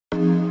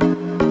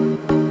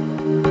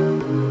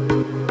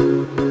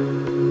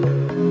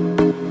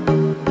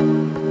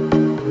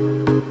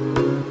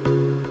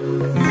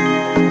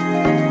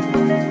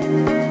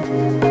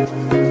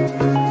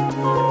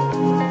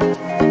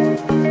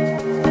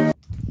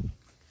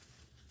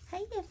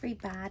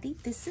everybody.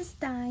 This is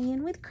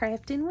Diane with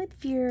Crafting with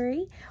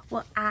Fury.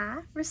 Well,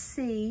 I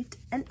received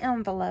an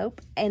envelope,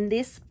 and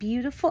this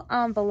beautiful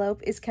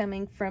envelope is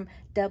coming from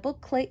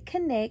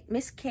Doubleclickconnect,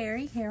 Miss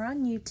Carrie here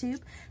on YouTube.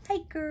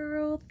 Hey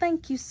girl,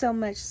 thank you so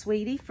much,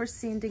 sweetie, for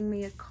sending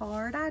me a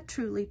card. I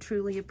truly,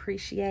 truly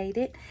appreciate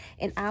it.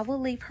 And I will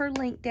leave her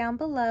link down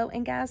below.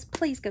 And guys,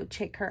 please go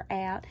check her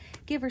out.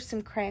 Give her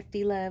some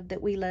crafty love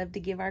that we love to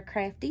give our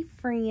crafty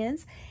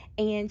friends.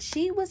 And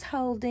she was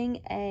holding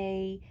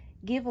a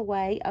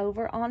giveaway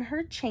over on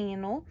her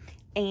channel,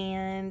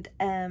 and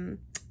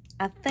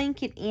I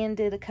think it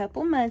ended a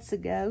couple months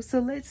ago. So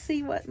let's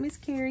see what Miss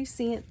Carrie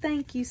sent.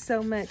 Thank you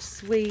so much,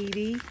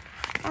 sweetie.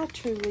 I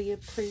truly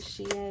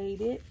appreciate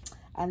it.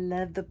 I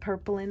love the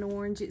purple and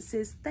orange. It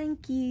says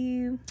thank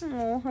you.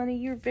 Oh, honey,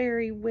 you're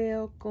very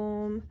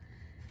welcome.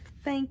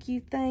 Thank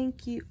you,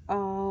 thank you.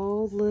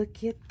 Oh,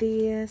 look at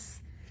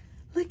this.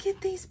 Look at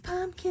these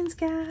pumpkins,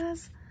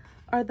 guys.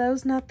 Are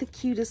those not the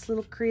cutest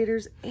little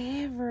critters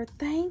ever?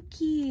 Thank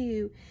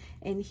you.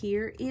 And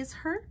here is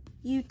her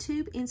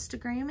YouTube,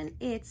 Instagram, and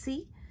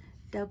Etsy.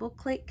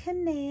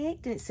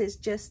 Doubleclickconnect. And it says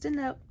just a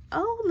note.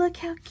 Oh, look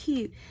how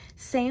cute.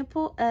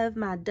 Sample of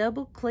my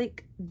double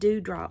click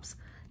dewdrops.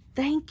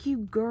 Thank you,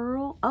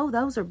 girl. Oh,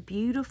 those are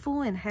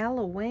beautiful and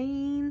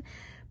Halloween.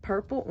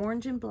 Purple,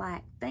 orange, and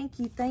black. Thank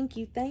you, thank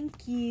you,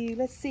 thank you.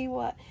 Let's see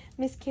what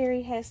Miss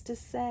Carrie has to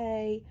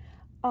say.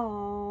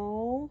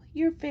 Oh,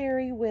 you're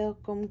very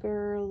welcome,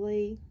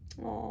 girly.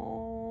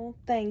 Oh,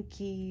 thank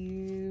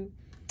you.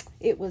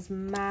 It was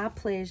my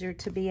pleasure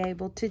to be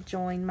able to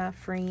join my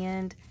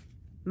friend.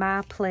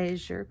 My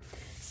pleasure.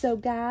 So,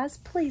 guys,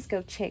 please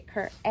go check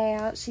her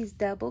out. She's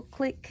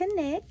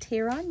Doubleclickconnect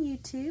here on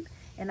YouTube.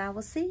 And I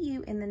will see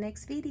you in the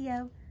next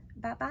video.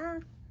 Bye-bye.